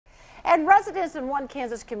And residents in one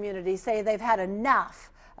Kansas community say they've had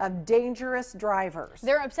enough of dangerous drivers.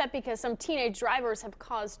 They're upset because some teenage drivers have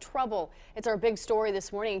caused trouble. It's our big story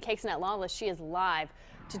this morning. In case Annette Lawless, she is live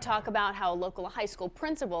to talk about how a local high school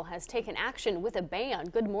principal has taken action with a ban.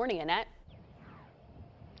 Good morning, Annette.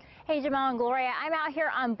 Hey, Jamal and Gloria, I'm out here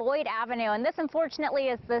on Boyd Avenue, and this unfortunately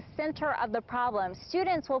is the center of the problem.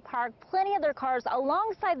 Students will park plenty of their cars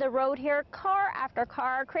alongside the road here, car after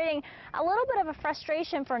car, creating a little bit of a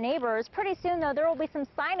frustration for neighbors. Pretty soon, though, there will be some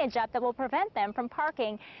signage up that will prevent them from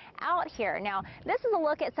parking out here. Now, this is a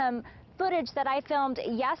look at some footage that I filmed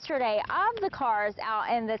yesterday of the cars out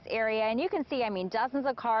in this area, and you can see, I mean, dozens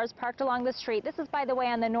of cars parked along the street. This is, by the way,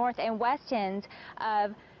 on the north and west ends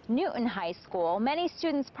of Newton High School. Many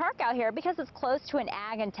students park out here because it's close to an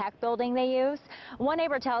ag and tech building they use. One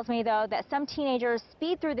neighbor tells me, though, that some teenagers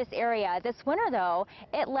speed through this area. This winter, though,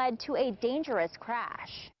 it led to a dangerous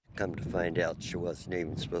crash. Come to find out, she wasn't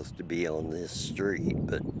even supposed to be on this street,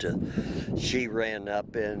 but she ran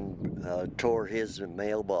up and tore his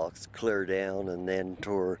mailbox clear down, and then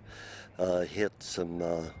hit some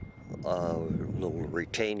little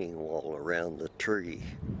retaining wall around the tree.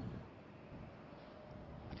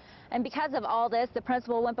 And because of all this, the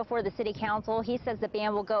principal went before the city council. He says the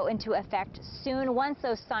ban will go into effect soon. Once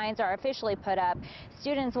those signs are officially put up,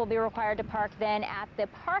 students will be required to park then at the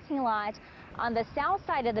parking lot on the south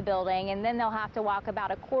side of the building, and then they'll have to walk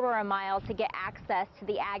about a quarter of a mile to get access to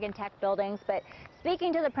the ag and tech buildings. But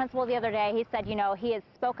speaking to the principal the other day, he said, you know, he has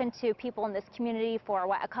spoken to people in this community for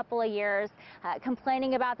a couple of years,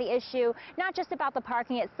 complaining about the issue, not just about the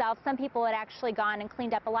parking itself. Some people had actually gone and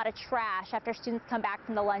cleaned up a lot of trash after students come back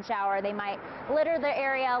from the lunch hour. They might litter the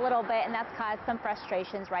area a little bit, and that's caused some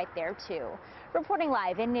frustrations right there too. Reporting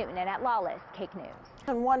live in Newton, Annette Lawless, Cake News.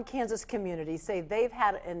 And one Kansas community say they've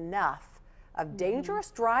had enough of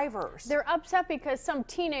dangerous drivers. They're upset because some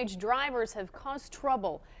teenage drivers have caused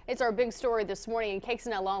trouble. It's our big story this morning, and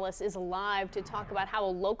Annette Lawless is live to talk about how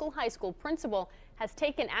a local high school principal has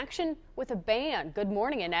taken action with a ban. Good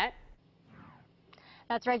morning, Annette.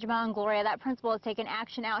 That's right, Jamal and Gloria. That principal has taken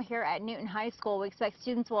action out here at Newton High School. We expect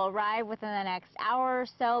students will arrive within the next hour or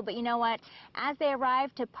so. But you know what? As they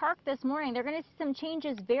arrive to park this morning, they're going to see some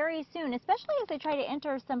changes very soon, especially as they try to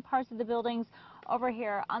enter some parts of the buildings over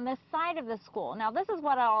here on the side of the school. Now, this is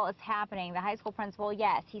what all is happening. The high school principal,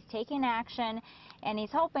 yes, he's taking action, and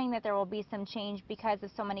he's hoping that there will be some change because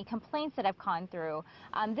of so many complaints that have gone through.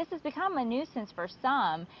 This has become a nuisance for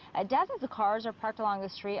some. Dozens of cars are parked along the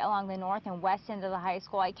street along the north and west end of the high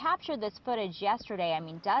school. I captured this footage yesterday. I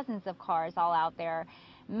mean, dozens of cars all out there.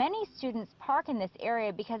 Many students park in this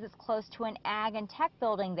area because it's close to an ag and tech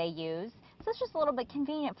building they use. So it's just a little bit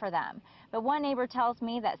convenient for them. But one neighbor tells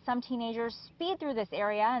me that some teenagers speed through this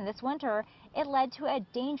area, and this winter it led to a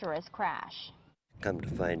dangerous crash. Come to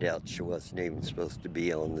find out, she wasn't even supposed to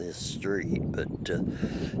be on this street, but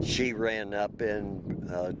she ran up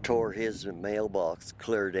and tore his mailbox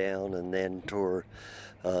clear down, and then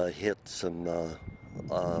hit some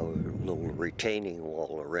little retaining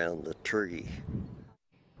wall around the tree.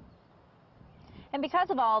 And because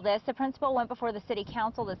of all this, the principal went before the city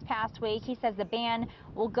council this past week. He says the ban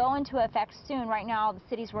will go into effect soon. Right now, the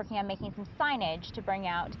city's working on making some signage to bring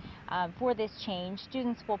out for this change.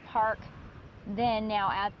 Students will park then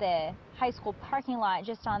now at the high school parking lot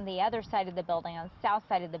just on the other side of the building, on the south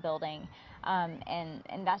side of the building.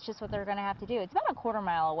 And that's just what they're going to have to do. It's about a quarter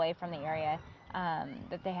mile away from the area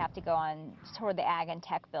that they have to go on toward the ag and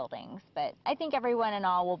tech buildings. But I think everyone and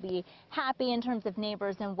all will be happy in terms of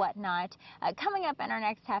neighbors and whatnot. Coming up in our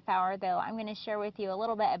next half hour, though, I'm going to share with you a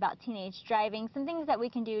little bit about teenage driving, some things that we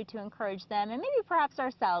can do to encourage them and maybe perhaps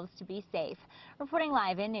ourselves to be safe. Reporting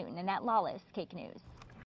live in Newton, Annette Lawless, Cake News.